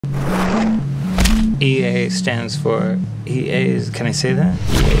EA stands for EA's. Can I say that?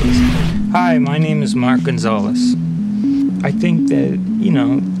 EA's. Hi, my name is Mark Gonzales. I think that, you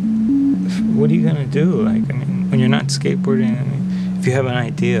know, what are you gonna do? Like, I mean, when you're not skateboarding, I mean, if you have an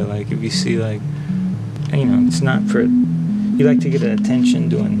idea, like, if you see, like, you know, it's not for, you like to get attention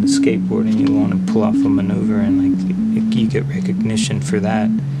doing skateboarding, you want to pull off a maneuver, and, like, you get recognition for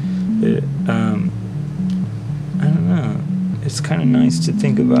that. I don't know. It's kind of nice to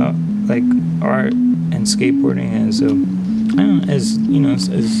think about, like, art and skateboarding as a, I don't know, as, you know,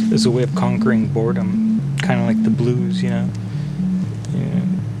 as a way of conquering boredom, kind of like the blues, you know.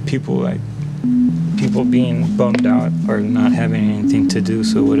 People being bummed out or not having anything to do,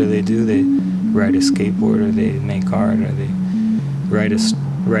 so what do? They ride a skateboard, or they make art, or they write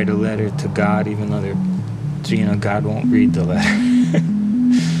a letter to God, even though they're, you know, God won't read the letter.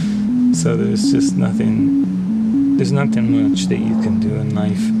 So there's nothing much that you can do in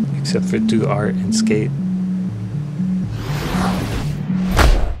life except for do art and skate.